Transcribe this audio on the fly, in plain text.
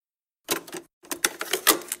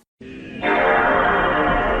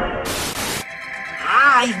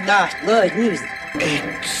I gosh, love music.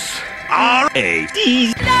 It's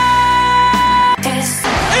R-A-D.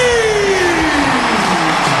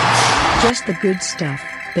 Just the good stuff,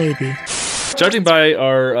 baby. Judging by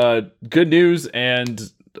our good news and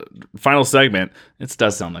final segment, it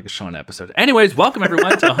does sound like a Sean episode. Anyways, welcome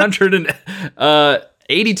everyone to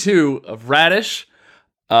 182 of Radish,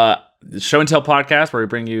 the show and tell podcast where we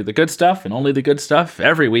bring you the good stuff and only the good stuff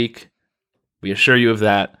every week. We assure you of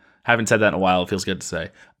that. Haven't said that in a while. It feels good to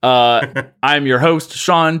say. I'm your host,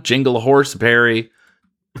 Sean Jingle Horse Barry.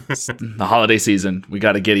 It's the holiday season. We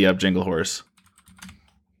got to giddy up Jingle Horse.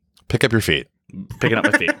 Pick up your feet. Picking up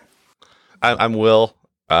my feet. I'm Will.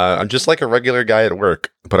 I'm just like a regular guy at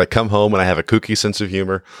work, but I come home and I have a kooky sense of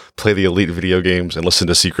humor, play the elite video games, and listen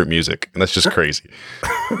to secret music. And that's just crazy.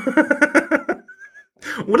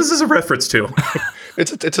 What is this a reference to?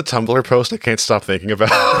 It's a Tumblr post I can't stop thinking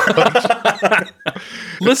about.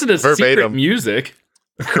 Listen to secret Verbatim. music.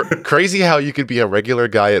 Crazy how you could be a regular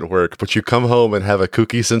guy at work, but you come home and have a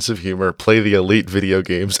kooky sense of humor, play the elite video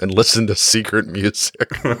games, and listen to secret music.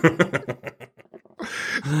 I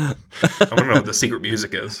want to know what the secret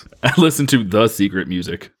music is. I listen to the secret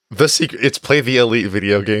music. It's play the elite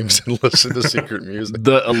video games and listen to secret music.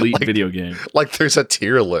 The elite video game. Like there's a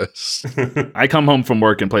tier list. I come home from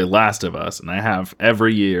work and play Last of Us, and I have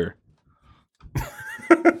every year.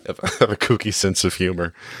 Have a kooky sense of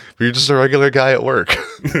humor. But you're just a regular guy at work.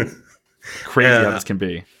 Crazy how this can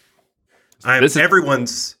be. I'm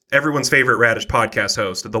everyone's favorite Radish podcast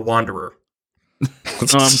host, The Wanderer. I'm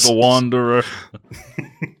the Wanderer.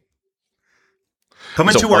 Come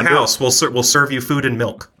into our house. We'll serve you food and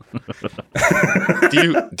milk.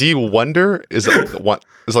 Do you wonder? Is it like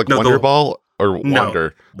No, Wonder Ball or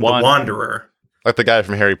Wander? The Wanderer. Like the guy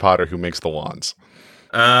from Harry Potter who makes the wands.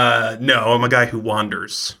 No, I'm a guy who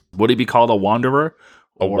wanders. Would he be called a Wanderer?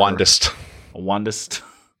 A wandist. A Wandist?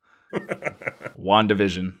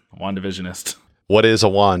 Wandavision. Wandavisionist. What is a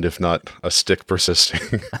wand if not a stick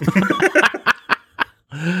persisting?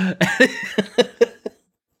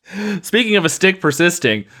 Speaking of a stick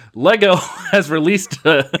persisting, Lego has released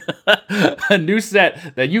a new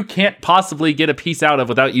set that you can't possibly get a piece out of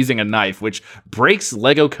without using a knife, which breaks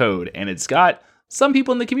Lego code, and it's got some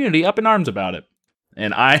people in the community up in arms about it.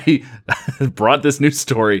 And I brought this news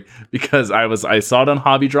story because I saw it on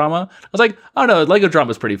Hobby Drama. I was like, oh no, Lego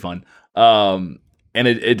Drama is pretty fun. And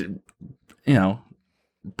it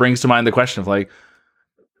brings to mind the question of like,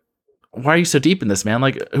 why are you so deep in this, man?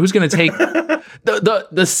 Like, who's going to take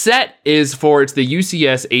the set is for, it's the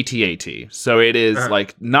UCS AT-AT. So it is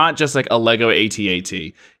like not just like a Lego AT-AT.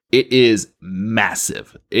 It is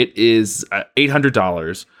massive. It is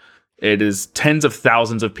 $800. It is tens of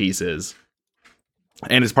thousands of pieces.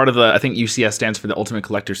 And it's part of I think UCS stands for the Ultimate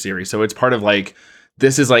Collector Series. So it's part of like,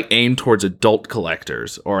 this is like aimed towards adult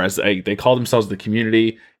collectors, or as they call themselves the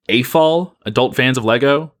community, AFOL, adult fans of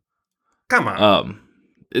Lego. Come on.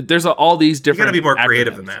 There's all these different. You gotta be more acronyms.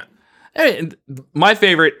 creative than that. And my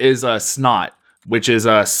favorite is SNOT, which is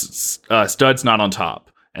studs not on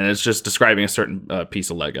top, and it's just describing a certain piece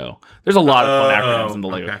of Lego. There's a lot of fun acronyms in the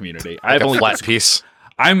Lego community. Like a flat piece.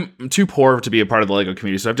 I'm too poor to be a part of the Lego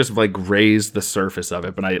community, so I've just like grazed the surface of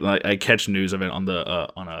it. But I catch news of it on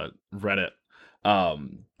a Reddit.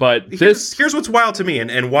 But here's what's wild to me,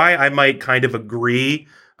 and why I might kind of agree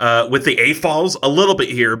with the AFOLs a little bit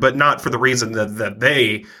here, but not for the reason that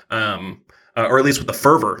they, or at least with the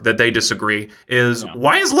fervor that they disagree, is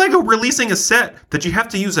why is Lego releasing a set that you have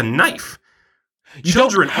to use a knife? You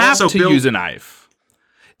don't have to use a knife.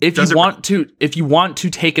 If you want to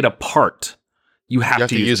take it apart, you have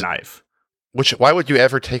to use a knife. Why would you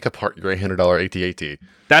ever take apart your $800 AT-AT?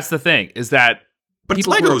 That's the thing, is that. But it's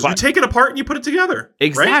Legos. You take it apart and you put it together.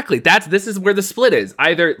 Exactly. Right? This is where the split is.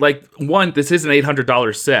 Either like this is an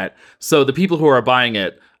 $800 set, so the people who are buying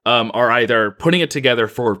it are either putting it together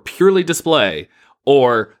for purely display,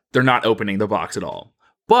 or they're not opening the box at all.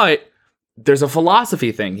 But there's a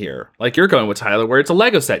philosophy thing here, like you're going with Tyler, where it's a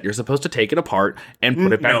Lego set. You're supposed to take it apart and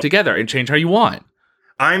put it back together and change how you want.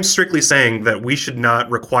 I'm strictly saying that we should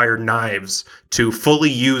not require knives to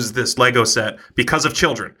fully use this Lego set because of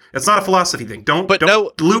children. It's not a philosophy thing. Don't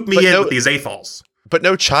loop me in with these AFOLs. But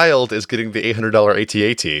no child is getting the $800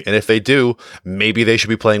 AT-AT. And if they do, maybe they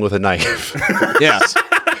should be playing with a knife. Yes.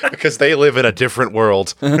 Because they live in a different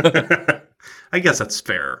world. I guess that's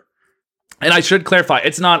fair. And I should clarify,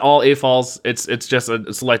 it's not all AFOLs. It's just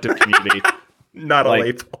a selective community. Not all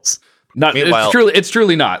AFOLs. It's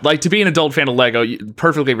truly not. Like, to be an adult fan of Lego,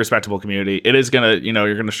 perfectly respectable community. It is gonna,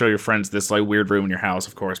 you're gonna show your friends this like weird room in your house,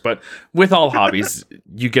 of course. But with all hobbies,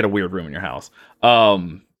 you get a weird room in your house.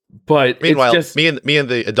 But Meanwhile, it's just me and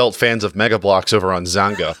the adult fans of Mega Bloks over on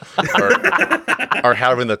Zanga are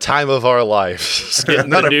having the time of our lives. None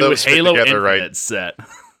the of new those fit Halo together Infinite right. set.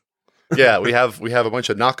 Yeah, we have a bunch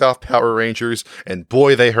of knockoff Power Rangers, and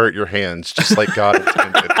boy, they hurt your hands, just like God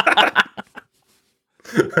intended.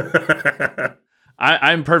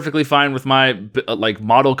 I'm perfectly fine with my like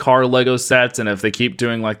model car Lego sets, and if they keep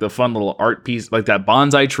doing like the fun little art piece, like that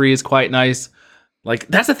bonsai tree is quite nice. Like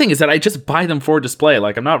that's the thing is that I just buy them for display.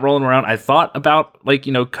 Like I'm not rolling around. I thought about like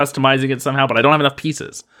customizing it somehow, but I don't have enough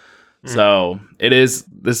pieces. So it is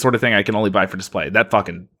this sort of thing I can only buy for display.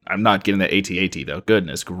 I'm not getting the AT-AT though.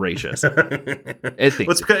 Goodness gracious! It's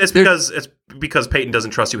because Peyton doesn't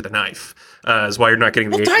trust you with a knife. Is why you're not getting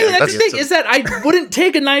the AT-AT. Tyler, that's the thing is that I wouldn't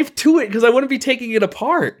take a knife to it because I wouldn't be taking it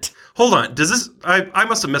apart. Hold on. Does this? I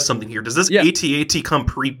must have missed something here. Does this AT-AT come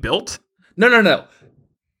pre-built? No.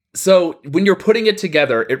 So when you're putting it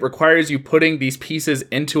together, it requires you putting these pieces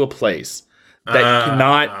into a place that you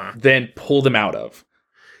cannot then pull them out of.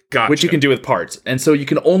 Gotcha. Which you can do with parts. And so you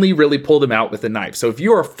can only really pull them out with a knife. So if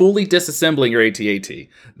you are fully disassembling your AT-AT,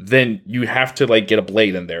 then you have to like get a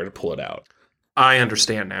blade in there to pull it out. I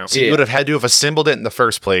understand now. So you would have had to have assembled it in the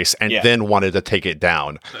first place and then wanted to take it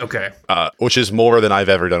down. Okay. Which is more than I've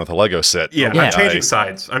ever done with a Lego set. Yeah, I'm changing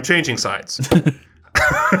sides.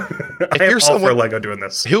 If you're all for someone Lego doing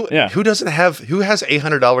this. who has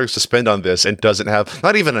 $800 to spend on this and doesn't have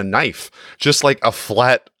not even a knife, just like a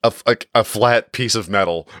flat piece of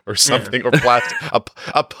metal or something or plastic,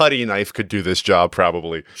 a putty knife could do this job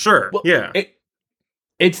probably. Sure. Well, yeah.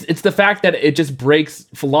 It's the fact that it just breaks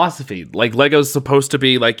philosophy. Like Lego's supposed to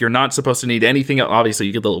be like you're not supposed to need anything. Obviously,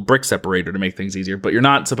 you get the little brick separator to make things easier, but you're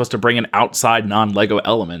not supposed to bring in outside non-Lego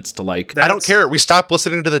elements to like. I don't care. We stopped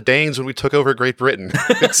listening to the Danes when we took over Great Britain.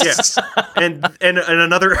 Yes. And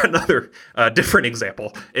another different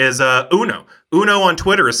example is Uno. Uno on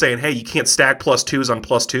Twitter is saying, "Hey, you can't stack +2s on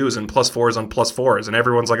 +2s and +4s on +4s," and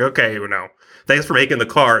everyone's like, "Okay, Uno, thanks for making the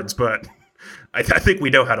cards, but." I think we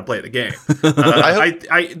know how to play the game.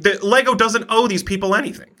 The Lego doesn't owe these people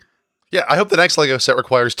anything. Yeah, I hope the next Lego set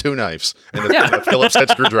requires 2 knives and a Phillips head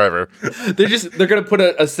screwdriver. They're gonna put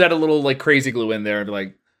a set of little like crazy glue in there and be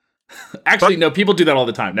like. Actually, no, people do that all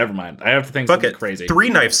the time. Never mind. I have to think something crazy.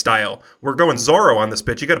 3-knife style. We're going Zorro on this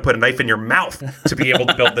bitch. You got to put a knife in your mouth to be able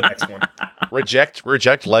to build the next one. Reject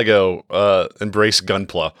Lego. Embrace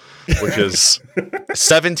Gunpla, which is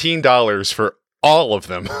 $17 for all of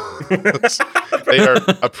them. They are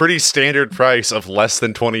a pretty standard price of less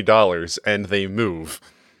than $20, and they move.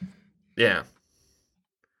 Yeah,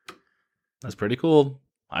 that's pretty cool.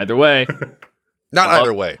 Either way. Not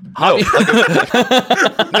either way. No,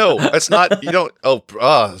 no, it's not. You don't.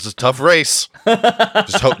 It's a tough race.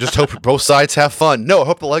 Just hope both sides have fun. No, I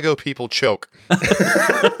hope the Lego people choke.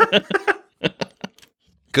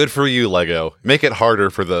 Good for you, Lego. Make it harder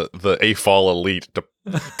for the AFOL elite to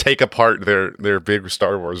take apart their big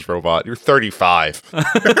Star Wars robot. You're 35.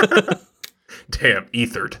 Damn,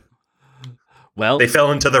 ethered. Well, they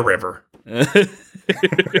fell into the river.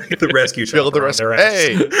 The rescue chopper. Build the rescue.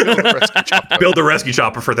 Hey, build the rescue chopper. Build the rescue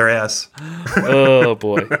chopper for their ass. Oh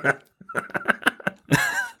boy.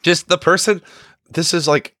 Just the person. This is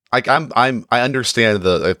like I understand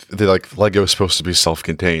the like Lego is supposed to be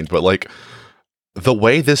self-contained, but like the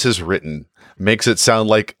way this is written makes it sound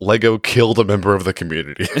like Lego killed a member of the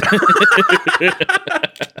community,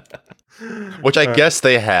 which I guess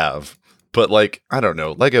they have. But like I don't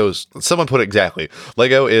know, Lego's. Someone put it exactly.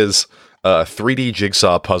 Lego is a 3D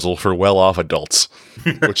jigsaw puzzle for well-off adults,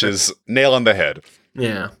 which is nail on the head.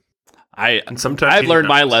 Yeah. I've learned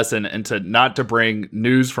my lesson into not to bring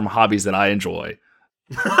news from hobbies that I enjoy.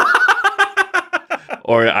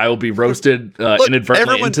 Or I will be roasted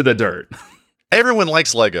inadvertently into the dirt. Everyone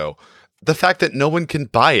likes Lego. The fact that no one can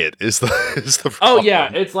buy it is the problem. Oh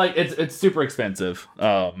yeah, it's like it's super expensive.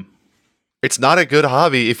 It's not a good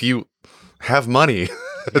hobby if you have money.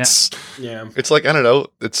 It's like I don't know.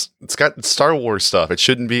 It's got Star Wars stuff. It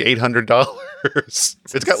shouldn't be $800.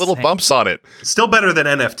 It's got little bumps on it. Still better than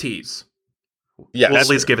NFTs. Yeah, we'll at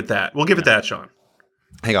least give it that. We'll give it that, Sean.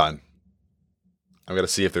 Hang on, I'm gonna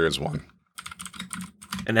see if there is one.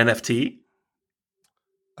 An NFT?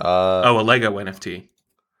 A Lego NFT.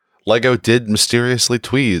 Lego did mysteriously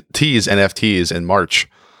tease NFTs in March,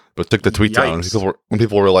 but took the tweet down when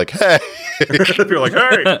people were like, "Hey," you're like,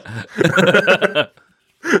 "Hey."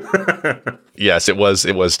 Yes, it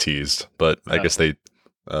was teased, but I guess they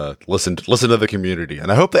listen to the community,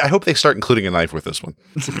 and I hope they start including a knife with this one.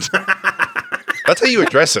 That's how you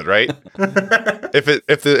address it, right? If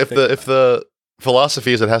the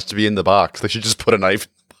philosophy is it has to be in the box, they should just put a knife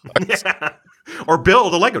in the box. Yeah. Or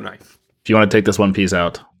build a Lego knife. If you want to take this one piece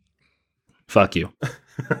out, Fuck you.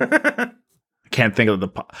 Can't think of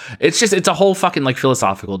it's a whole fucking like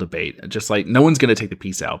philosophical debate. Just like no one's gonna take the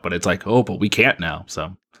piece out, but it's like, oh, but we can't now.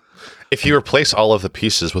 So If you replace all of the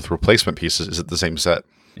pieces with replacement pieces, is it the same set?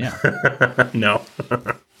 yeah. No.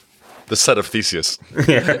 The set of Theseus.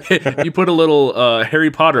 You put a little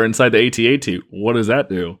Harry Potter inside the AT-AT. What does that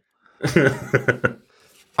do?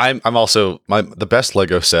 I'm also the best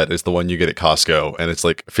Lego set is the one you get at Costco, and it's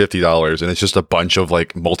like $50, and it's just a bunch of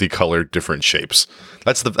like multicolored different shapes.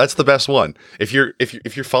 That's the best one. If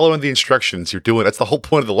you're following the instructions, that's the whole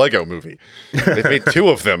point of the Lego movie. They've made 2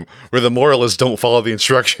 of them where the moral is don't follow the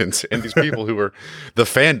instructions, and these people who are the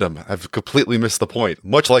fandom have completely missed the point,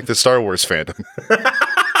 much like the Star Wars fandom.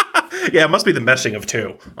 Yeah, it must be the meshing of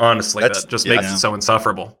 2. Honestly, that just makes it so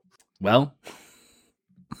insufferable. Well,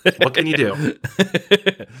 what can you do?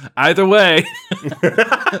 Either way,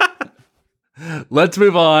 let's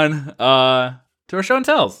move on to our show and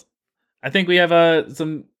tells. I think we have a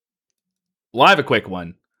quick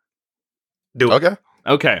one. Do it.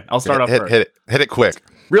 Okay, I'll start off first. Hit it quick.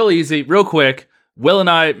 Real easy, real quick. Will and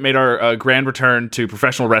I made our grand return to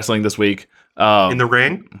professional wrestling this week. In the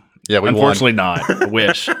ring? Yeah, we unfortunately won. not. I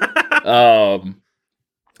wish.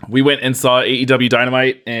 We went and saw AEW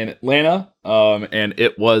Dynamite in Atlanta, and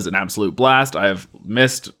it was an absolute blast. I've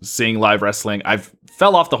missed seeing live wrestling. I've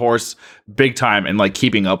fell off the horse big time and like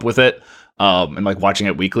keeping up with it, and like watching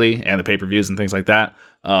it weekly and the pay-per-views and things like that.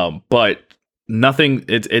 But nothing,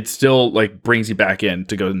 it still like brings you back in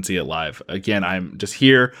to go and see it live. Again, I'm just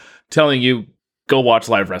here telling you, go watch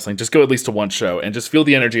live wrestling. Just go at least to one show and just feel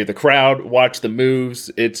the energy of the crowd, watch the moves.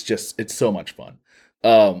 It's so much fun.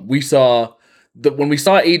 When we saw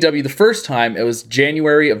AEW the first time, it was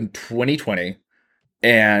January of 2020,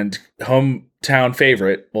 and hometown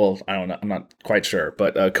favorite, well, I don't know, I'm not quite sure,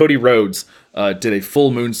 but Cody Rhodes did a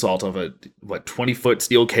full moonsault of a 20-foot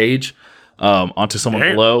steel cage onto someone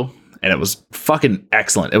below, and it was fucking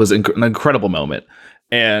excellent. It was an incredible moment.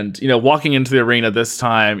 And, walking into the arena this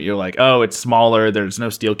time, you're like, oh, it's smaller. There's no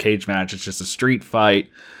steel cage match. It's just a street fight.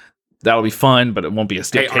 That'll be fun, but it won't be a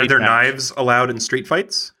steel cage match. Are there knives allowed in street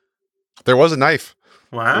fights? There was a knife.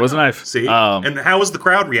 Wow. There was a knife. See? And how was the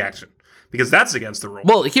crowd reaction? Because that's against the rules.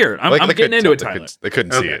 Well, here, I'm getting into it, Tyler. They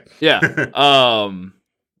couldn't see it. Yeah. There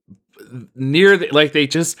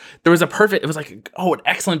was an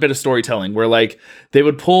excellent bit of storytelling where like they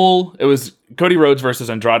would pull, it was Cody Rhodes versus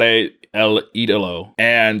Andrade El Idolo,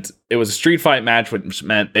 and it was a street fight match, which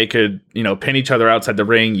meant they could, pin each other outside the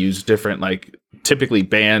ring, use different like typically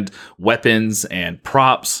banned weapons and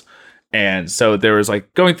props. And so there was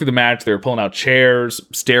like going through the match, they were pulling out chairs,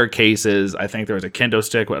 staircases. I think there was a kendo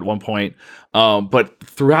stick at one point. But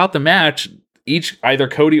throughout the match, either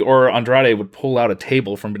Cody or Andrade would pull out a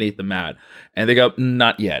table from beneath the mat, and they go,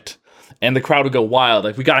 not yet. And the crowd would go wild.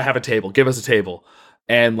 Like, we got to have a table. Give us a table.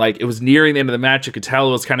 And like, it was nearing the end of the match. You could tell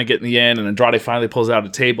it was kind of getting the end. And Andrade finally pulls out a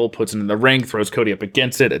table, puts it in the ring, throws Cody up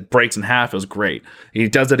against it. It breaks in half. It was great. He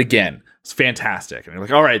does it again. It's fantastic. And you're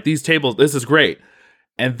like, all right, these tables, this is great.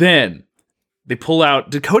 And then they pull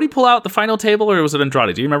out. Did Cody pull out the final table, or was it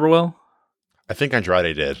Andrade? Do you remember, Will? I think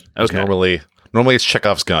Andrade did. Okay. Normally it's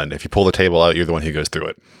Chekhov's gun. If you pull the table out, you're the one who goes through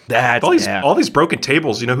it. All these broken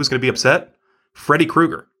tables, you know who's going to be upset? Freddy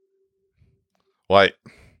Krueger. Why?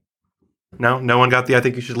 No one got the I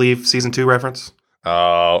think you should leave season 2 reference?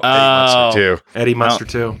 Oh, Eddie Munster too. Eddie Munster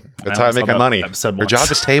too. That's how I make my money. Your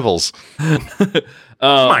job is tables. Come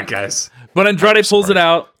on, guys. But Andrade pulls it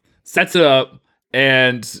out, sets it up,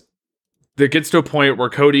 and there gets to a point where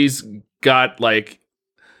Cody's got like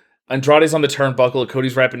Andrade's on the turnbuckle,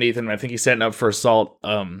 Cody's right beneath him, and I think he's setting up for assault,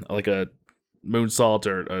 like a moonsault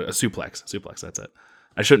or a suplex. Suplex, that's it.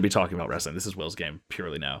 I shouldn't be talking about wrestling. This is Will's game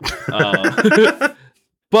purely now.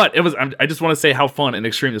 But it was. I just want to say how fun and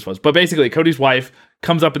extreme this was. But basically, Cody's wife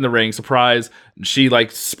comes up in the ring, surprise. She like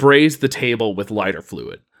sprays the table with lighter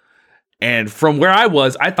fluid. And from where I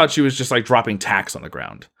was, I thought she was just like dropping tacks on the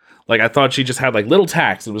ground. Like, I thought she just had like little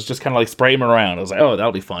tacks. It was just kind of like spraying them around. I was like, oh,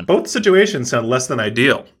 that'll be fun. Both situations sound less than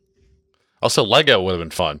ideal. Also, Lego would have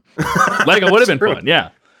been fun. Lego would have been fun,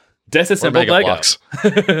 yeah. Disassembled Lego.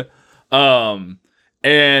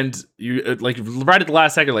 And you like right at the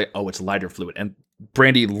last second, like, oh, it's lighter fluid. And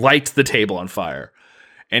Brandy lights the table on fire.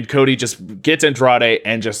 And Cody just gets Andrade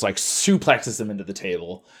and just like suplexes him into the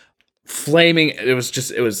table. Flaming, it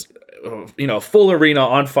was a full arena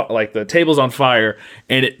on fire, like the table's on fire,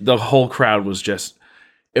 and the whole crowd was just,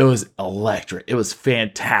 it was electric. It was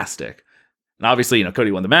fantastic. And obviously,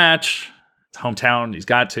 Cody won the match. It's hometown, he's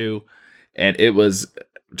got to. And it was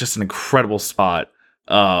just an incredible spot.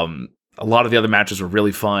 A lot of the other matches were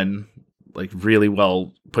really fun. like really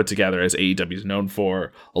well put together, as AEW is known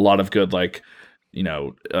for. A lot of good like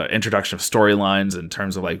introduction of storylines in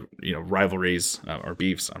terms of like rivalries or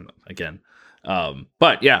beefs.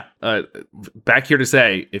 But yeah, back here to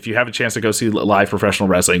say, if you have a chance to go see live professional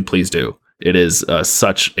wrestling, please do. It is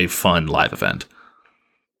such a fun live event,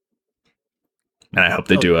 and I hope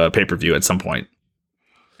they do a pay-per-view at some point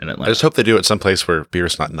in Atlanta. I just hope they do it someplace where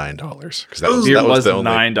beer's not $9 because Beer was the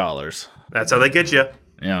only $9. That's how they get you.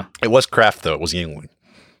 Yeah, It was craft though. It was Yingling.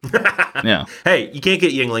 yeah. Hey, you can't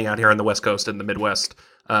get Yingling out here on the West Coast and the Midwest.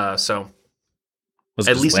 So Was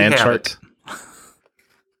at it least you Land have Shark? it.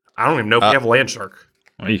 I don't even know if we have Land Shark.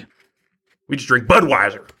 Oy. We just drink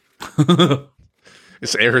Budweiser.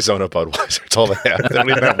 It's Arizona Budweiser. It's all they have. They don't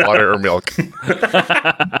even have water or milk.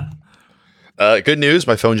 Good news.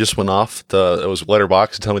 My phone just went off. It was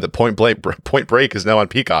Letterboxd to tell me that Point Break is now on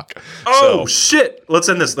Peacock. Oh shit! Let's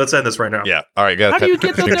end this right now. Yeah. All right. How do you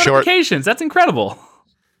get those notifications? That's incredible.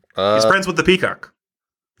 He's friends with the Peacock.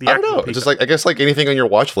 I don't know. It's just like, I guess like anything on your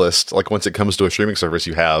watch list, like once it comes to a streaming service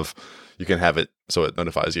you can have it so it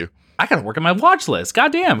notifies you. I gotta work on my watch list.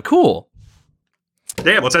 Goddamn, cool.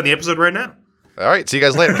 Damn, let's end the episode right now. All right. See you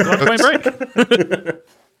guys later. Point Break.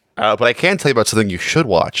 But I can tell you about something you should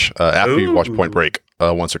watch after you watch Point Break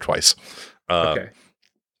once or twice. Okay.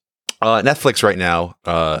 Netflix right now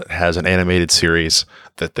has an animated series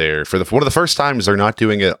that they're one of the first times they're not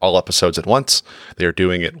doing it all episodes at once. They're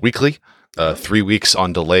doing it weekly, 3 weeks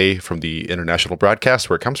on delay from the international broadcast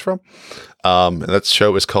where it comes from. And that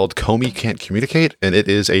show is called Comey Can't Communicate, and it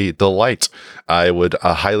is a delight. I would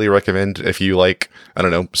highly recommend if you like, I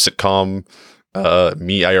don't know, sitcom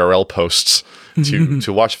me IRL posts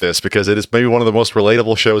to watch this, because it is maybe one of the most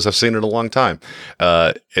relatable shows I've seen in a long time.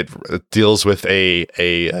 It deals with a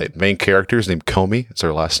main character named Comey. It's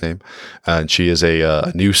her last name. And she is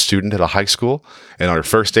a new student at a high school. And on her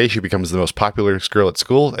first day, she becomes the most popular girl at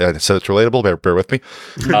school. And I said it's relatable. Bear with me.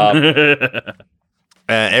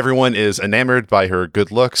 Everyone is enamored by her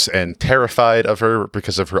good looks and terrified of her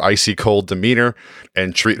because of her icy cold demeanor,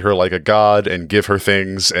 and treat her like a god and give her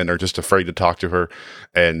things and are just afraid to talk to her.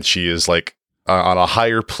 And she is like on a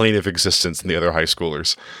higher plane of existence than the other high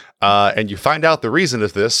schoolers. And you find out the reason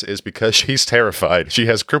of this is because she's terrified. She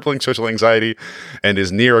has crippling social anxiety and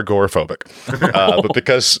is near agoraphobic. But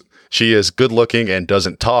because she is good looking and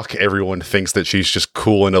doesn't talk, everyone thinks that she's just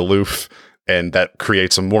cool and aloof. And that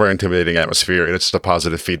creates a more intimidating atmosphere. And it's just a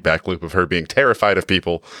positive feedback loop of her being terrified of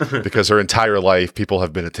people because her entire life, people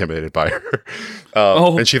have been intimidated by her.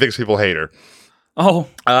 And she thinks people hate her.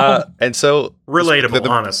 And so relatable,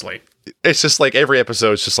 honestly. It's just like every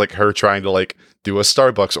episode is just like her trying to like do a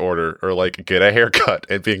Starbucks order or like get a haircut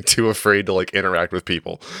and being too afraid to like interact with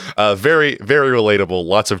people. Very, very relatable.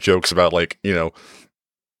 Lots of jokes about like,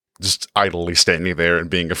 just idly standing there and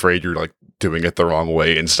being afraid you're like doing it the wrong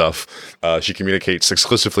way and stuff. She communicates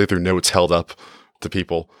exclusively through notes held up to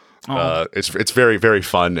people. It's very, very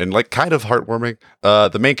fun and like kind of heartwarming.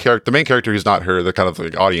 The main character who's not her, the kind of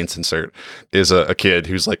like audience insert, is a kid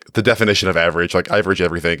who's like the definition of average, like average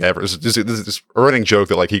everything. Average. This running joke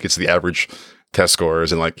that like he gets the average test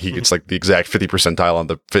scores and like he gets like the exact 50th percentile on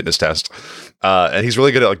the fitness test. And he's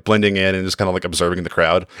really good at like blending in and just kind of like observing the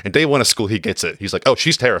crowd. And day one of school, he gets it. He's like, oh,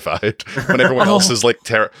 she's terrified. When everyone else is like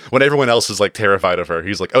terrified of her,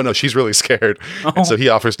 he's like, oh no, she's really scared. And so he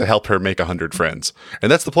offers to help her make 100 friends. And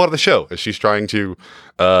that's the plot of the show, is she's trying to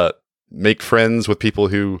make friends with people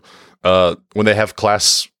who when they have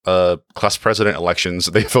class president elections,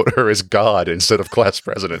 they vote her as God instead of class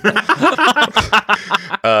president,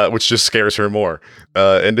 which just scares her more.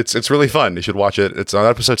 And it's really fun. You should watch it. It's on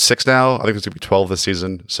episode 6 now. I think it's gonna be 12 this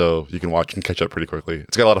season, so you can watch and catch up pretty quickly.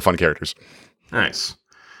 It's got a lot of fun characters. Nice,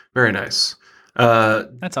 very nice.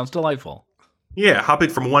 That sounds delightful. Yeah, hopping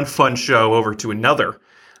from one fun show over to another.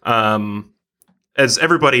 As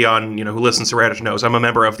everybody on who listens to Radish knows, I'm a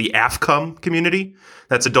member of the AFCOM community.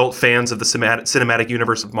 That's adult fans of the cinematic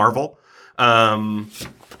universe of Marvel. Who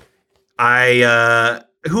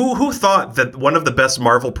thought that one of the best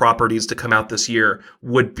Marvel properties to come out this year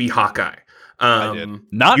would be Hawkeye? I did.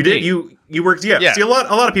 Not you me. did. You worked. Yeah. See, a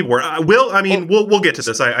lot of people were. We'll get to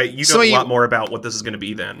this. You know a lot more about what this is going to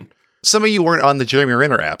be then. Some of you weren't on the Jeremy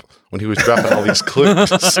Renner app when he was dropping all these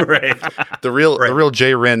clues. Right. The real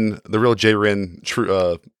J Ren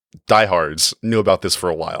diehards knew about this for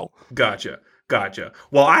a while. Gotcha.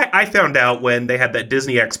 Well, I found out when they had that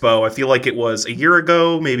Disney Expo, I feel like it was a year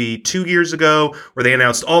ago, maybe 2 years ago, where they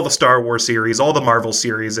announced all the Star Wars series, all the Marvel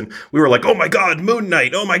series, and we were like, oh my god, Moon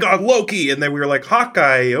Knight, oh my god, Loki, and then we were like,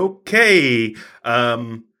 Hawkeye, okay.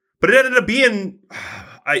 But it ended up being...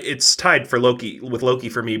 it's tied for Loki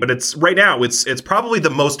for me, but it's right now it's probably the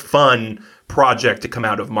most fun project to come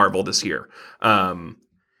out of Marvel this year.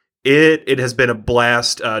 It has been a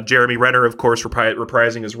blast. Jeremy Renner, of course,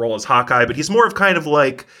 reprising his role as Hawkeye, but he's more of kind of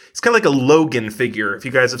like a Logan figure. If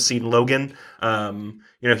you guys have seen Logan,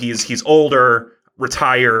 he's older,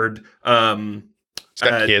 retired. He's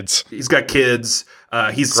got kids. He's got kids.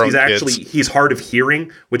 He's hard of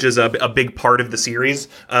hearing, which is a big part of the series.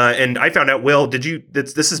 And I found out, Will,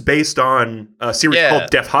 this is based on a series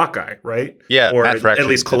called Deaf Hawkeye, right? Yeah, or Matt Fraction at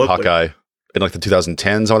least did colloquially. Hawkeye in like the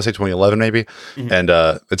 2010s, I want to say 2011 maybe. Mm-hmm. And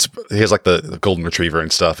he has like the golden retriever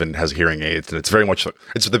and stuff, and has hearing aids, and it's very much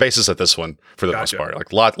it's the basis of this one for the most part.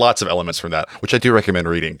 Like lots of elements from that, which I do recommend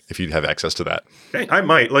reading if you have access to that. I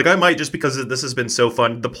might just because this has been so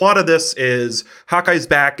fun. The plot of this is Hawkeye's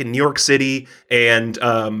back in New York City, and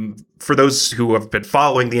for those who have been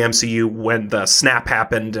following the MCU, when the snap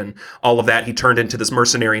happened and all of that, he turned into this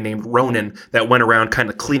mercenary named Ronin that went around kind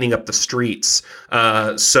of cleaning up the streets.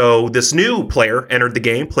 So this new player entered the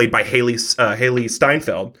game, played by Haley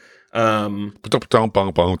Steinfeld.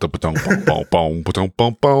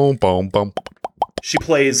 She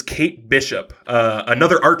plays Kate Bishop,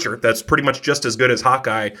 another archer that's pretty much just as good as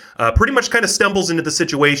Hawkeye. Pretty much kind of stumbles into the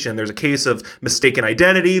situation. There's a case of mistaken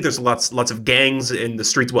identity. There's lots of gangs in the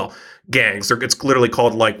streets. Well, gangs. It's literally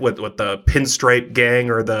called like what the Pinstripe Gang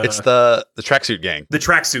or the. It's the tracksuit gang. The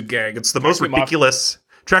tracksuit gang. It's the most ridiculous.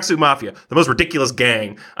 Tracksuit Mafia, the most ridiculous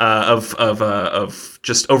gang of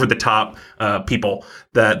just over the top people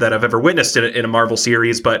that I've ever witnessed in a Marvel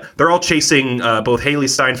series. But they're all chasing both Haley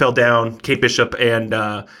Steinfeld down, Kate Bishop, and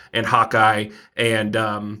Hawkeye. And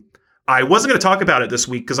I wasn't going to talk about it this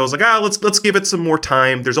week because I was like, let's give it some more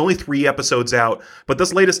time. There's only 3 episodes out, but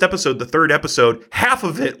this latest episode, the 3rd episode, half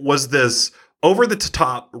of it was this over the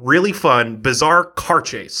top, really fun, bizarre car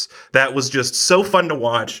chase that was just so fun to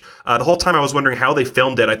watch. The whole time I was wondering how they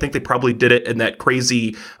filmed it. I think they probably did it in that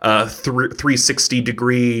crazy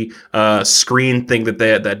 360-degree screen thing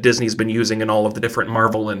that Disney's been using in all of the different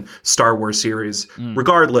Marvel and Star Wars series.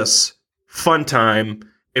 Regardless, fun time.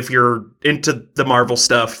 If you're into the Marvel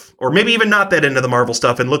stuff, or maybe even not that into the Marvel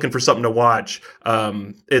stuff and looking for something to watch,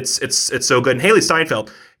 it's so good. And Haley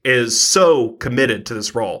Steinfeld is so committed to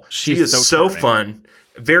this role. She is so fun,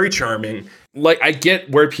 very charming. Like, I get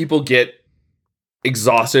where people get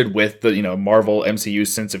exhausted with the Marvel MCU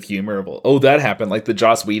sense of humor. Oh, that happened, like the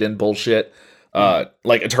Joss Whedon bullshit.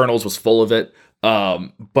 Like Eternals was full of it.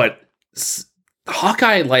 But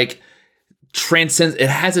Hawkeye like transcends. It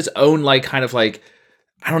has its own like kind of like,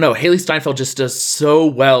 I don't know. Haley Steinfeld just does so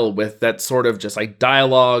well with that sort of just like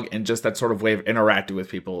dialogue and just that sort of way of interacting with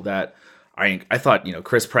people that I thought,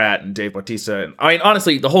 Chris Pratt and Dave Bautista, and I mean,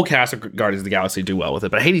 honestly, the whole cast of Guardians of the Galaxy do well with it,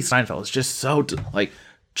 but Haley Steinfeld is just so like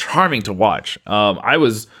charming to watch.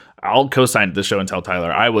 I'll co-sign this show and tell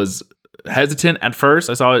Tyler, I was hesitant at first.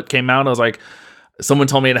 I saw it came out. I was like, someone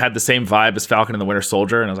told me it had the same vibe as Falcon and the Winter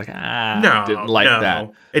Soldier, and I was like, I didn't like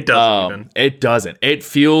that. It doesn't even. It doesn't. It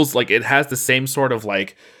feels like it has the same sort of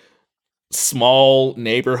like small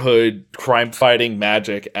neighborhood crime fighting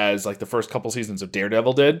magic as like the first couple seasons of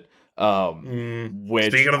Daredevil did.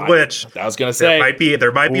 Speaking of which, I was gonna say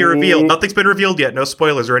there might be a reveal. Nothing's been revealed yet. No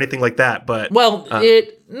spoilers or anything like that. But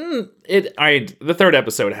the 3rd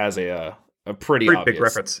episode has a pretty obvious, big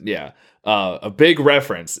reference. Yeah, a big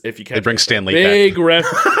reference. If you can, They bring Stan Lee big back.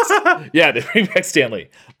 reference. Yeah, they bring back Stan Lee.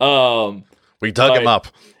 We dug him up.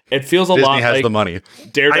 It feels a Disney lot has like the money.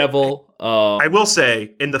 Daredevil. I will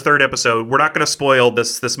say, in the 3rd episode, we're not going to spoil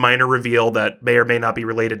this minor reveal that may or may not be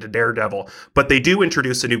related to Daredevil, but they do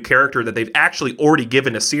introduce a new character that they've actually already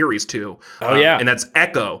given a series to. And that's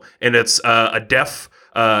Echo, and it's a deaf.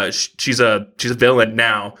 She's a villain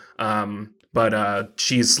now, but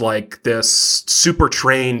she's like this super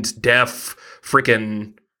trained deaf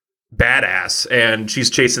freaking badass, and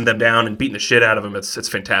she's chasing them down and beating the shit out of them. It's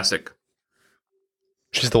fantastic.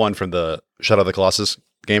 She's the one from the Shadow of the Colossus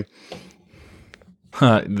game.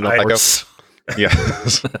 Yeah.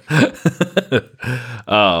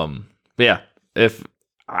 Yeah. If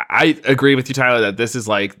I agree with you, Tyler, that this is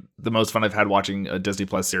like the most fun I've had watching a Disney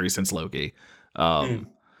Plus series since Loki. And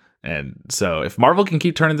so if Marvel can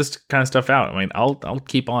keep turning this kind of stuff out, I mean, I'll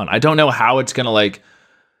keep on. I don't know how it's gonna like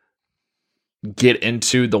get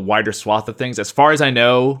into the wider swath of things. As far as I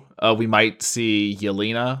know, we might see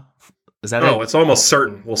Yelena. Is that it? It's almost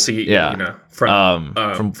certain we'll see Yelena from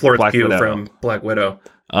Florence Black Pugh Widow. from Black Widow.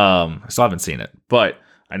 I still haven't seen it, but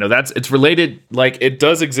I know it's related. Like it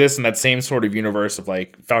does exist in that same sort of universe of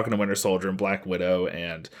like Falcon and Winter Soldier and Black Widow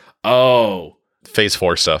and Phase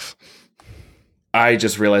 4 stuff. I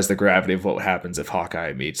just realized the gravity of what happens if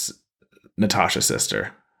Hawkeye meets Natasha's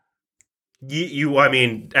sister. I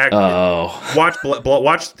mean, Oh,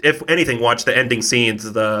 watch if anything, watch the ending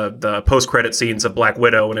scenes, the post credit scenes of Black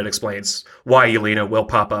Widow, and it explains why Yelena will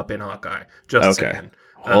pop up in Hawkeye. Just okay. saying.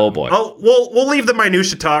 Oh boy. We'll leave the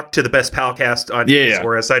minutia talk to the best palcast on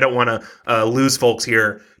Thesaurus. I don't want to lose folks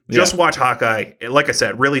here. Just watch Hawkeye. Like I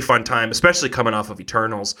said, really fun time, especially coming off of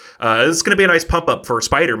Eternals. It's going to be a nice pump up for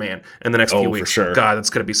Spider-Man in the next few weeks. For sure. God, that's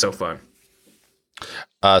going to be so fun.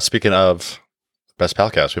 Speaking of best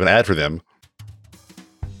palcast, we have an ad for them.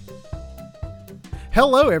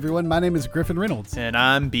 Hello, everyone. My name is Griffin Reynolds, And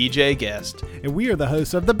I'm BJ Guest. and we are the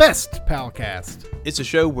hosts of the Best Palcast. It's a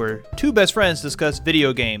show where two best friends discuss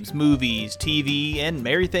video games, movies, TV, and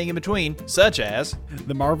everything in between, such as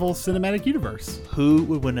The Marvel Cinematic Universe. who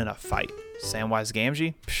would win in a fight, Samwise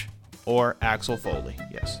Gamgee or Axel Foley.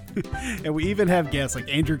 Yes. And we even have guests like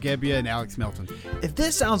Andrew Gebbia and Alex Melton. If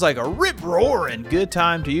this sounds like a rip-roaring good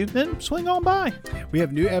time to you, then swing on by. We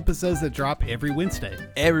have new episodes that drop every Wednesday.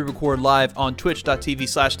 And we record live on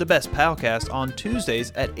twitch.tv/thebestpalcast on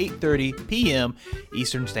Tuesdays at 8:30 p.m.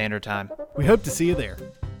 Eastern Standard Time. We hope to see you there.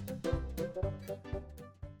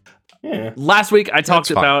 Last week I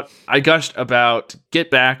fine. gushed about Get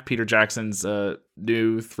Back, Peter Jackson's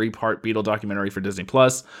new 3-part Beatle documentary for Disney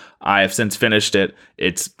Plus. I have since finished it.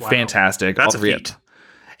 It's fantastic. That's All a three- feat.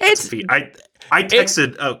 That's a feat. I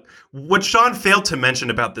texted what Sean failed to mention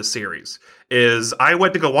about this series is I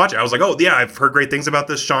went to go watch it. I was like, oh yeah, I've heard great things about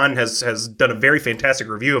this. Sean has done a very fantastic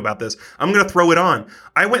review about this. I'm gonna throw it on.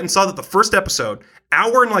 I went and saw that the first episode,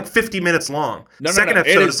 hour and like 50 minutes long. Second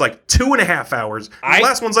episode is like 2.5 hours. The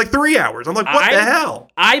last one's like 3 hours. I'm like, what the hell?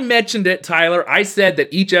 I mentioned it, Tyler. I said that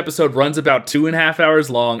each episode runs about 2.5 hours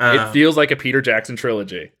long. It feels like a Peter Jackson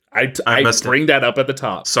trilogy. I bring that up at the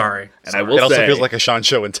top. Sorry. And I will It also say, feels like a Sean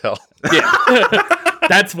show and tell. yeah.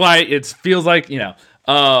 That's why it feels like,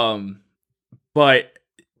 but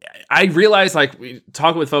I realized, like, we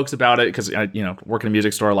talk with folks about it because, work in a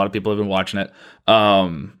music store, a lot of people have been watching it.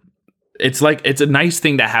 It's like, it's a nice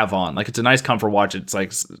thing to have on. Like, it's a nice comfort watch. It's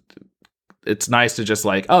like, it's nice to just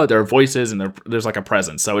like, oh, there are voices and there's like a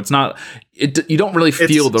presence. So it's not, you don't really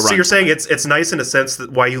feel the So run. you're saying it's nice in a sense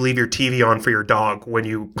that why you leave your TV on for your dog when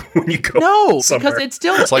you go No, somewhere. because it's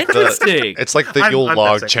still like interesting. It's like the I'm Yule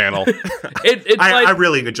Log vexing. channel. I'm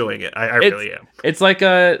really enjoying it. I really am. It's like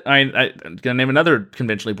I'm gonna name another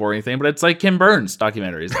conventionally boring thing, but it's like Kim Burns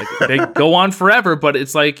documentaries. Like they go on forever, but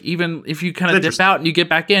it's like even if you kind of dip out and you get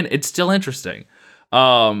back in, it's still interesting.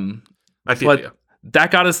 I feel but you. that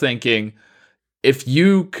got us thinking. If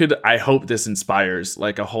you could, I hope this inspires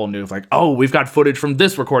like a whole new, like, oh, we've got footage from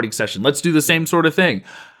this recording session. Let's do the same sort of thing.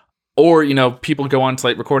 Or, people go on to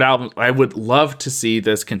like record albums. I would love to see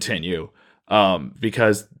this continue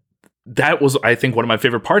because that was, I think, one of my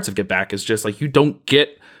favorite parts of Get Back is just like, you don't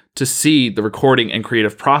get to see the recording and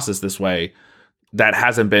creative process this way. That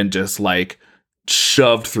hasn't been just like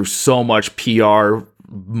shoved through so much PR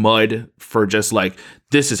mud for just like,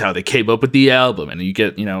 this is how they came up with the album. And you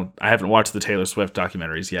get, I haven't watched the Taylor Swift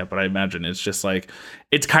documentaries yet, but I imagine it's just like,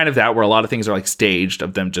 it's kind of that where a lot of things are like staged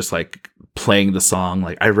of them just like playing the song.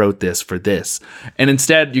 Like, I wrote this for this. And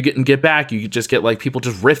instead you get back, you just get like people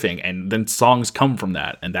just riffing and then songs come from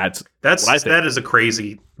that. And that's what I think. That is a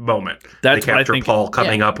crazy moment. That's to what I capture think. Paul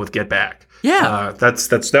coming up with Get Back. Yeah.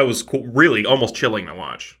 That was cool, really almost chilling to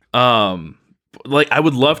watch. Like, I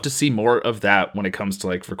would love to see more of that when it comes to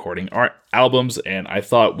like recording art albums. And I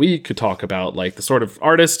thought we could talk about like the sort of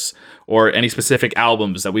artists or any specific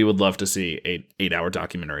albums that we would love to see a 8-hour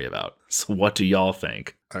documentary about. So what do y'all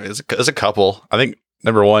think? There's a couple. I think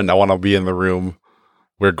number one, I want to be in the room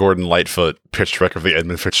where Gordon Lightfoot pitched Wreck of the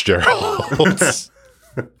Edmund Fitzgerald.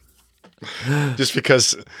 Just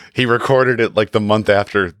because he recorded it like the month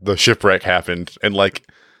after the shipwreck happened. And like,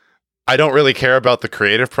 I don't really care about the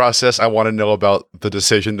creative process. I want to know about the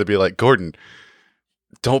decision to be like, Gordon,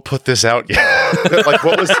 don't put this out yet. Like,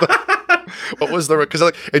 what was the, because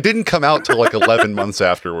like it didn't come out till like 11 months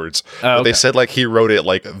afterwards. But they said like he wrote it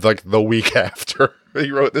like the week after. He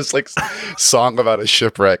wrote this like song about a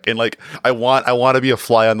shipwreck, and like I want to be a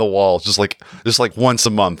fly on the wall, just like once a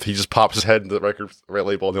month. He just pops his head into the record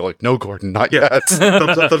label, and they're like, "No, Gordon, not yet."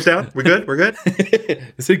 Thumbs up, thumbs down. We're good.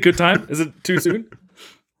 Is it a good time? Is it too soon?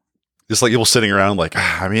 Just like people sitting around, like,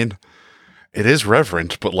 I mean, it is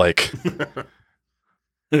reverent, but like,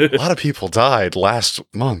 a lot of people died last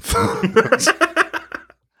month.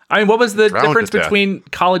 I mean, what was the Drowned difference to death. between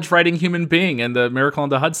College Writing Human Being and the Miracle on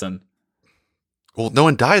the Hudson? Well, no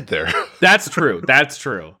one died there. That's true. That's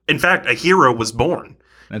true. In fact, a hero was born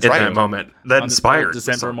That's in right. that moment. That On this inspired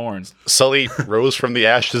December some- morns. Sully rose from the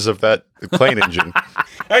ashes of that plane engine.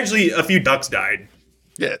 Actually, a few ducks died.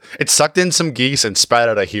 Yeah, it sucked in some geese and spat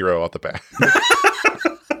out a hero out the back.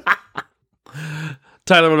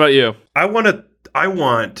 Tyler, what about you? I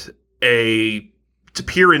want to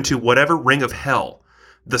peer into whatever ring of hell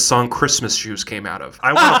the song Christmas Shoes came out of.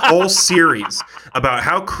 I want a whole series about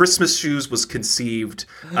how Christmas Shoes was conceived.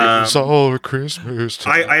 It's all Christmas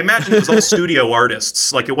time. I imagine it was all studio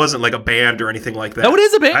artists. Like, it wasn't like a band or anything like that. Oh, it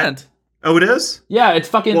is a band. Oh, it is? Yeah, it's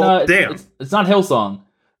fucking. Well, damn. It's not Hillsong.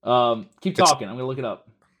 Keep talking. I'm gonna look it up.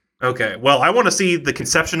 Okay. Well, I want to see the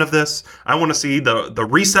conception of this. I want to see the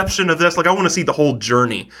reception of this. Like, I want to see the whole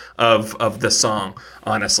journey of this song,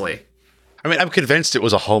 honestly. I mean, I'm convinced it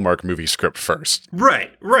was a Hallmark movie script first. Right,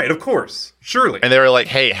 of course. Surely. And they were like,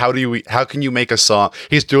 hey, how can you make a song?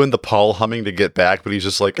 He's doing the Paul humming to get back, but he's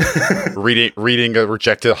just like reading a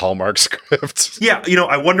rejected Hallmark script. Yeah,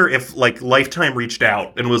 I wonder if like Lifetime reached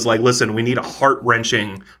out and was like, listen, we need a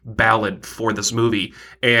heart-wrenching ballad for this movie.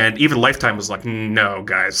 And even Lifetime was like, no,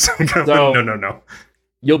 guys. No.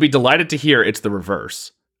 You'll be delighted to hear it's the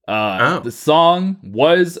reverse. The song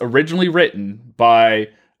was originally written by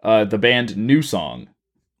the band New Song.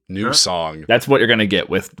 New Song. That's what you're going to get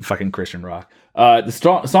with fucking Christian rock. The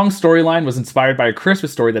song's storyline was inspired by a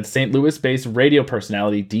Christmas story that St. Louis-based radio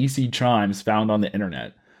personality DC Chimes found on the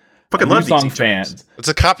internet. Fucking love New Song DC Chimes. fans. It's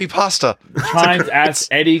a copy pasta. Chimes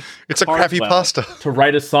asked Eddie It's a crappy Cardwell pasta. to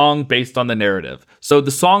write a song based on the narrative. So the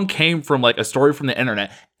song came from like a story from the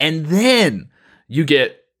internet, and then you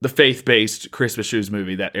get the faith-based Christmas Shoes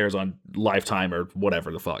movie that airs on Lifetime or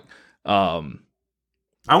whatever the fuck.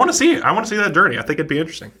 I want to see it. I want to see that journey. I think it'd be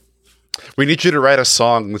interesting. We need you to write a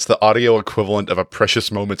song that's the audio equivalent of a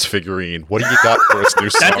Precious Moments figurine. What do you got for us,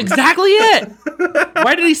 New Song? That's exactly it.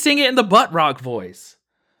 Why did he sing it in the butt rock voice?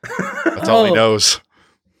 That's all he knows.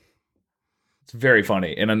 It's very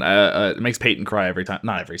funny, and it makes Peyton cry every time.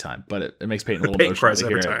 Not every time, but it makes Peyton a little Peyton emotional cries to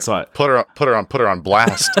hear every time. it. So Put her on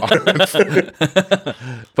blast.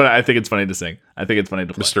 but I think it's funny to sing. I think it's funny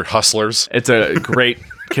to play. Mr. Hustlers. It's a great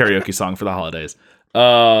karaoke song for the holidays.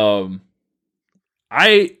 The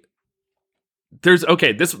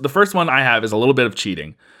first one I have is a little bit of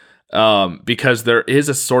cheating, because there is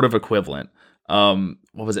a sort of equivalent. What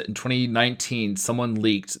was it? In 2019, someone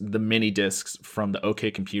leaked the mini discs from the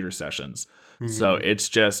OK Computer sessions. Mm-hmm. So it's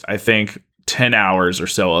just, I think, 10 hours or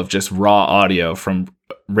so of just raw audio from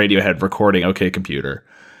Radiohead recording OK Computer.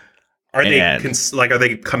 Are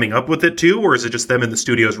they coming up with it too, or is it just them in the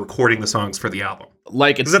studios recording the songs for the album?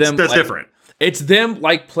 Like it's that's them. That's different. It's them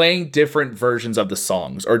like playing different versions of the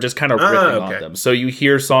songs or just kind of riffing on them. So you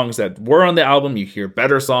hear songs that were on the album, you hear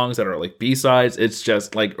better songs that are like B-sides. It's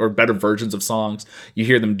just like, or better versions of songs. You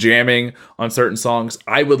hear them jamming on certain songs.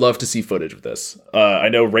 I would love to see footage of this. I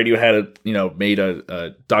know Radiohead, made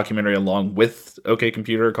a documentary along with OK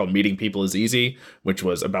Computer called Meeting People is Easy, which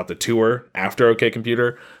was about the tour after OK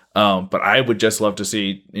Computer. But I would just love to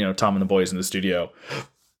see, Tom and the boys in the studio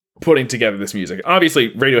putting together this music.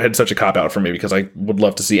 Obviously, Radiohead's such a cop-out for me because I would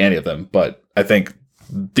love to see any of them, but I think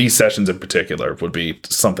these sessions in particular would be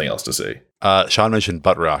something else to see. Sean mentioned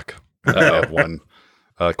butt rock. I have one.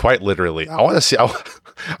 Quite literally. I want to see.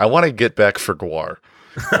 I want to get back for Gwar.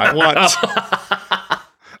 I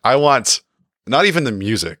want not even the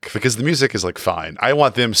music, because the music is like fine. I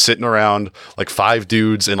want them sitting around like 5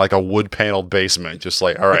 dudes in like a wood paneled basement, just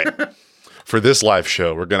like, all right. For this live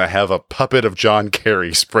show, we're going to have a puppet of John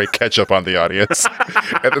Kerry spray ketchup on the audience.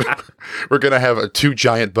 And then we're going to have 2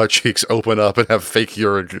 giant butt cheeks open up and have fake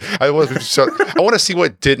urine. I want to see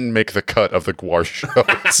what didn't make the cut of the Gwar shows.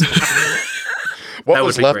 What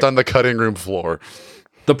was left on the cutting room floor?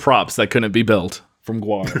 The props that couldn't be built from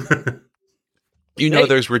Gwar.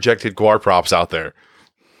 There's rejected Gwar props out there.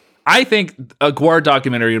 I think a Gwar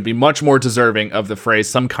documentary would be much more deserving of the phrase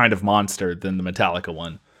 "some kind of monster" than the Metallica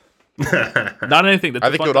one. Not anything. I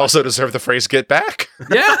think it would also deserve the phrase "get back."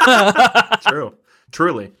 Yeah, true,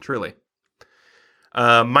 truly.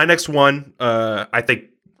 My next one, I think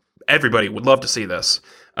everybody would love to see this.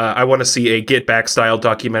 I want to see a Get Back style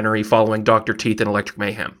documentary following Dr. Teeth and Electric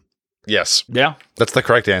Mayhem. Yes, yeah, that's the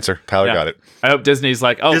correct answer. Tyler got it. I hope Disney's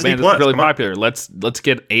like, oh Disney man, Plus, this is really popular. Let's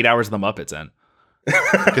get 8 hours of the Muppets in.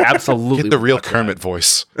 Absolutely, get the real Kermit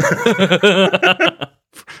voice.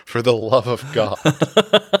 For the love of God.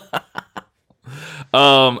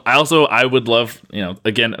 I would love,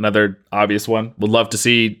 again, another obvious one. Would love to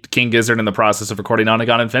see King Gizzard in the process of recording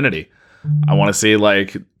Onagon Infinity. I want to see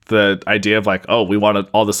like the idea of like, oh, we want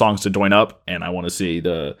all the songs to join up, and I want to see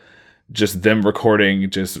just them recording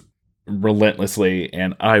just relentlessly.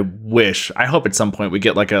 And I hope at some point we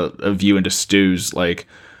get like a view into Stu's like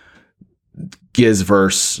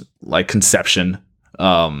Gizverse like conception.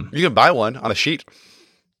 You can buy one on a sheet.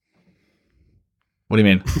 What do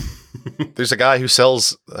you mean? There's a guy who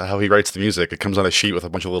sells how he writes the music. It comes on a sheet with a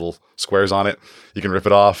bunch of little squares on it. You can rip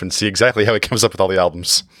it off and see exactly how he comes up with all the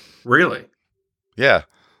albums. Really? Yeah.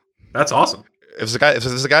 That's awesome. If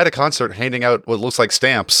there's a guy at a concert handing out what looks like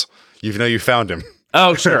stamps, you know you found him.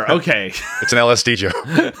 Oh, sure. Okay. It's an LSD joke.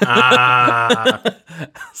 It's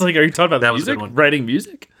like, are you talking about That was a music? good one. Writing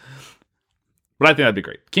music? But I think that'd be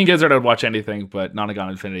great. King Gizzard, I would watch anything, but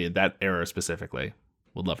Nonagon Infinity, that era specifically,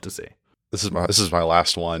 would love to see. This is my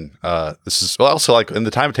last one. This is also like in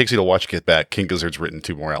the time it takes you to watch Get Back, King Gizzard's written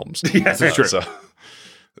 2 more albums. Yes, That's true. So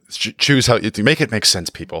choose how you make it make sense,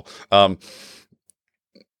 people.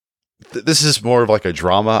 This is more of like a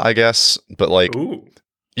drama, I guess, but like Ooh.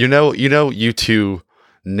 you know, U2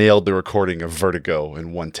 nailed the recording of Vertigo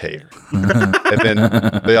in one take, and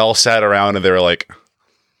then they all sat around and they were like,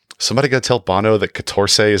 "Somebody got to tell Bono that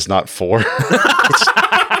 14 is not 4."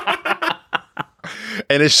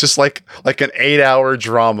 And it's just like an 8-hour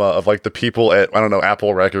drama of like the people at, I don't know,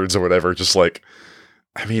 Apple Records or whatever, just like,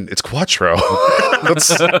 I mean, it's Quattro.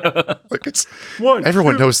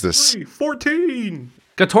 Everyone knows this. 14.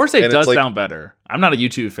 Catorce And does it's like- sound better. I'm not a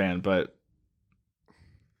U2 fan, but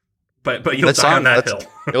But you'll die on that hill.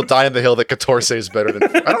 You'll die on the hill that 14 is better than.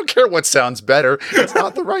 I don't care what sounds better. It's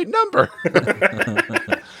not the right number.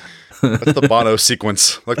 That's the Bono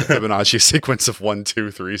sequence, like the Fibonacci sequence of 1, 2,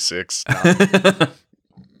 3, 6.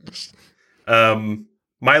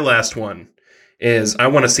 My last one is I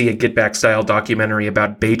want to see a Get Back style documentary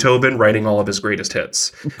about Beethoven writing all of his greatest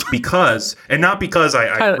hits. Not because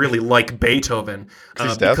I really like Beethoven,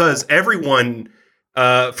 because everyone,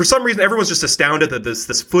 for some reason, everyone's just astounded that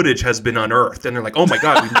this footage has been unearthed. And they're like, oh my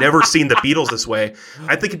God, we've never seen the Beatles this way.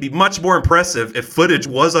 I think it'd be much more impressive if footage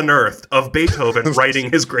was unearthed of Beethoven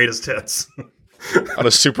writing his greatest hits. On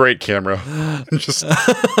a Super 8 camera. Just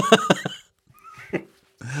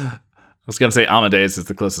I was gonna say Amadeus is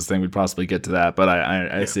the closest thing we'd possibly get to that, but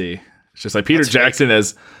I see. It's just like Peter Jackson it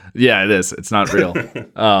is. It's not real.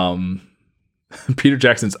 Peter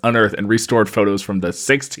Jackson's unearthed and restored photos from the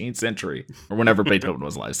 16th century, or whenever Beethoven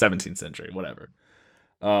was alive, 17th century, whatever.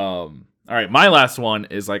 All right, my last one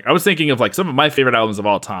is like, I was thinking of like some of my favorite albums of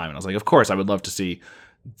all time, and I was like, of course, I would love to see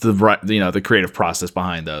the creative process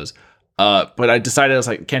behind those. But I decided I was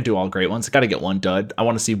like, can't do all great ones. I got to get one dud. I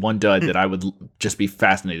want to see one dud that I would just be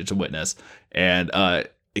fascinated to witness. And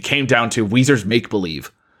it came down to Weezer's Make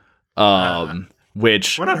Believe,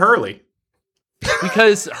 which Why not Hurley?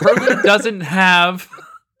 because Hurley doesn't have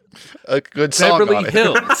a good song Beverly on it.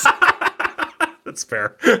 Hills. That's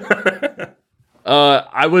fair.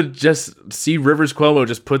 I would just see Rivers Cuomo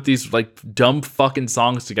just put these like dumb fucking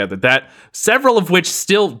songs together that several of which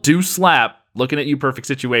still do slap. Looking at You, Perfect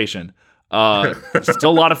Situation.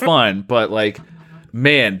 Still a lot of fun, but like,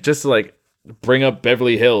 man, just to like bring up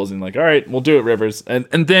Beverly Hills and like, all right, we'll do it, Rivers. And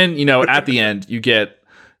then, at the end you get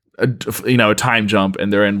a time jump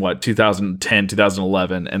and they're in 2010,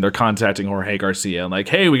 2011, and they're contacting Jorge Garcia and like,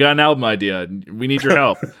 hey, we got an album idea. We need your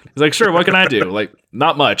help. He's like, sure, what can I do? Like,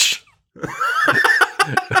 not much.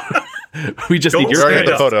 We just need your Sorry at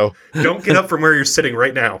the photo. Don't get up from where you're sitting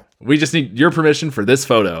right now. We just need your permission for this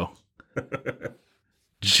photo.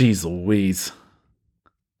 Jeez Louise.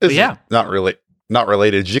 This yeah. is not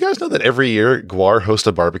related. Did you guys know that every year Guar hosts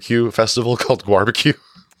a barbecue festival called Guarbecue?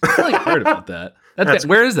 I feel like I heard about that.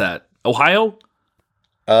 Where is that? Ohio?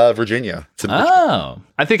 Virginia. It's in Oh.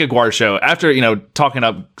 I think a Guar show, after, talking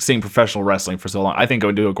up seeing professional wrestling for so long, I think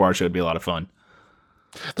going to a Guar show would be a lot of fun.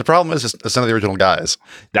 The problem is it's none of the original guys.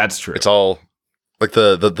 That's true. It's all like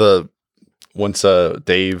the once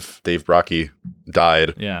Dave Brocky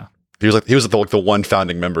died. Yeah. He was the one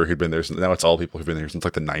founding member who'd been there. Now it's all people who've been there since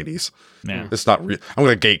like the 90s. Yeah. It's not real. I'm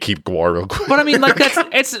going to gatekeep Guar real quick. But I mean, like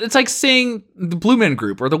it's like seeing the Blue Man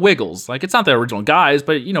Group or the Wiggles. Like, it's not the original guys,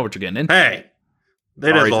 but you know what you're getting into. Hey, they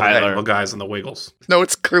did Sorry, all the Tyler. technical guys in the Wiggles. No,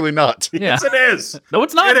 it's clearly not. Yeah. Yes, it is. No,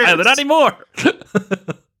 it's not. It is. Tyler, not anymore.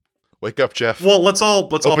 Wake up, Jeff. Well, let's all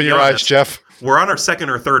Open be your eyes, honest. Jeff. We're on our second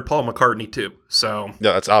or third Paul McCartney too. So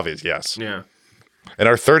Yeah, that's obvious. Yes. yeah, And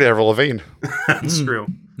our third Avril Lavigne. that's true.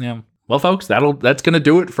 Yeah. Well, folks, that's going to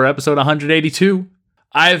do it for episode 182.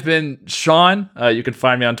 I've been Sean. You can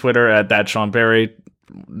find me on Twitter at that Sean Berry.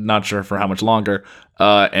 Not sure for how much longer.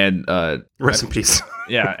 And Rest in peace.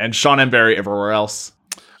 yeah, and Sean M. Berry everywhere else.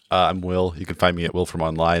 I'm Will. You can find me at Will from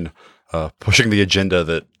Online, pushing the agenda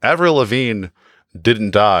that Avril Lavigne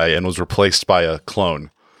didn't die and was replaced by a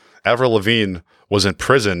clone. Avril Lavigne was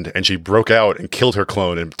imprisoned and she broke out and killed her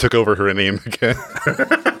clone and took over her name again.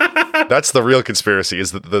 That's the real conspiracy,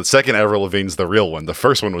 is that the second Avril Lavigne's the real one. The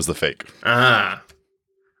first one was the fake.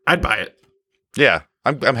 I'd buy it. Yeah,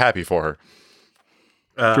 I'm happy for her.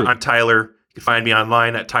 I'm Tyler. You can find me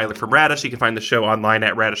online at Tyler from Radish. You can find the show online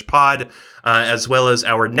at Radish Pod, as well as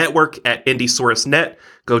our network at Indiesaurus.net.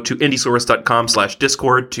 Go to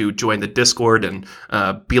indiesaurus.com/Discord to join the Discord and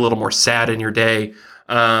be a little more sad in your day.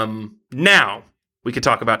 Now, we could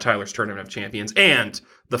talk about Tyler's Tournament of Champions and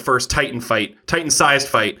the first Titan-sized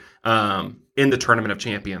fight in the Tournament of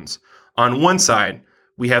Champions. On one side,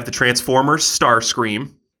 we have the Transformers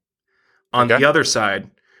Starscream. On the other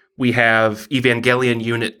side, we have Evangelion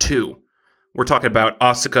Unit 2. We're talking about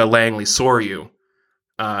Asuka Langley Soryu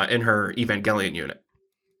in her Evangelion unit.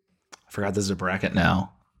 I forgot there's a bracket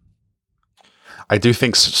now. I do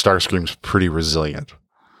think Starscream's pretty resilient.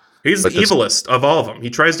 He's the evilest of all of them. He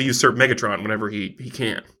tries to usurp Megatron whenever he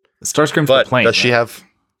can. Starscream's But the plane. does she have...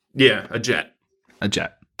 Yeah, a jet. A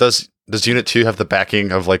jet? Does Unit 2 have the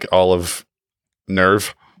backing of like all of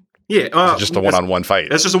Nerve? Yeah. Is it just a one-on-one fight?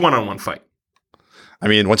 That's just a one-on-one fight. I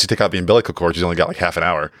mean, once you take out the umbilical cord, she's only got like half an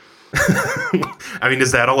hour. I mean,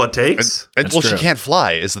 is that all it takes? And well, she can't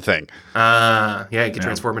fly is the thing. Yeah, you can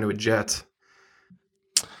transform into a jet.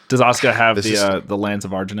 Does Asuka have the Lands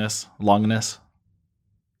of Arginus? Longinus?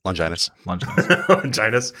 Longinus.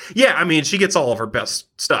 Longinus. Yeah, I mean, she gets all of her best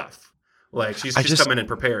stuff. Like, she's coming in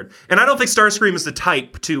prepared. And I don't think Starscream is the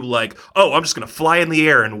type to, like, oh, I'm just going to fly in the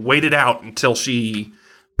air and wait it out until she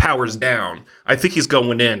powers down. I think he's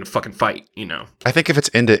going in to fucking fight, you know? I think if it's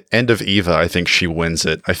end of Eva, I think she wins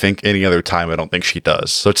it. I think any other time, I don't think she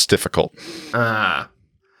does. So it's difficult. I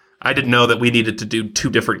didn't know that we needed to do two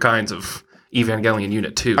different kinds of Evangelion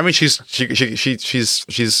Unit 2. I mean,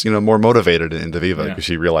 she's more motivated in End of Eva because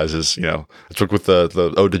she realizes, it's like with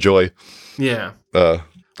the Ode to Joy. Yeah.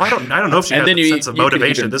 I don't know if she has a sense of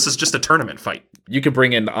motivation. This is just a tournament fight. You could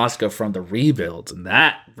bring in Asuka from the rebuilds and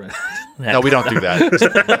that. No, we don't do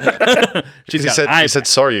that. She said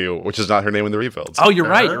Soryu, which is not her name in the rebuilds. Oh, you're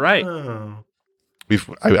right. You're right.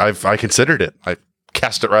 I considered it. I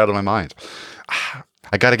cast it right out of my mind.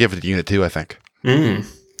 I got to give it to Unit 2, I think.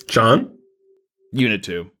 John? Unit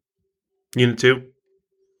 2. Unit 2.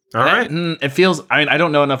 All right. It feels... I mean, I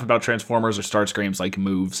don't know enough about Transformers or Starscream's like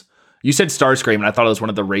moves. You said Starscream, and I thought it was one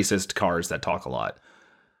of the racist cars that talk a lot.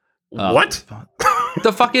 What?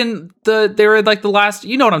 They were like the last,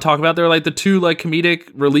 you know what I'm talking about. They were like the two like comedic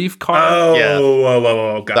relief cars. Oh, yeah.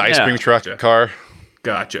 Whoa. The ice cream truck car.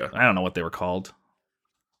 Gotcha. I don't know what they were called.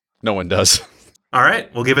 No one does. All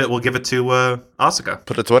right. We'll give it to Asuka.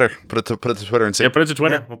 Put it to Twitter. Put it to Twitter and see. Yeah, put it to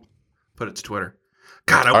Twitter. Yeah, we'll put it to Twitter.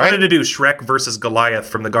 God, I wanted to do Shrek versus Goliath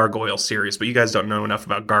from the Gargoyle series, but you guys don't know enough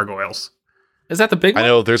about gargoyles. Is that the big one? I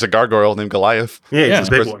know there's a gargoyle named Goliath. Yeah, he's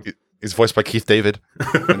a big one. He's voiced by Keith David.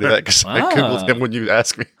 I knew that because I googled him when you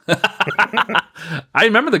asked me. I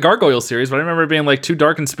remember the Gargoyle series, but I remember it being like too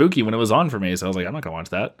dark and spooky when it was on for me. So I was like, I'm not gonna watch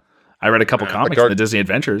that. I read a couple comics in the Disney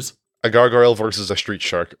Adventures. A gargoyle versus a street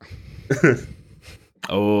shark.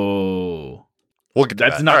 Oh, we'll get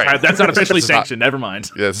that's that. not Right. that's not officially sanctioned. Never mind.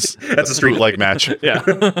 Yes, That's a street like match. Yeah.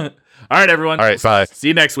 All right, everyone. All right, bye. See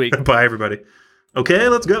you next week. Bye, everybody. Okay,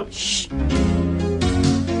 let's go.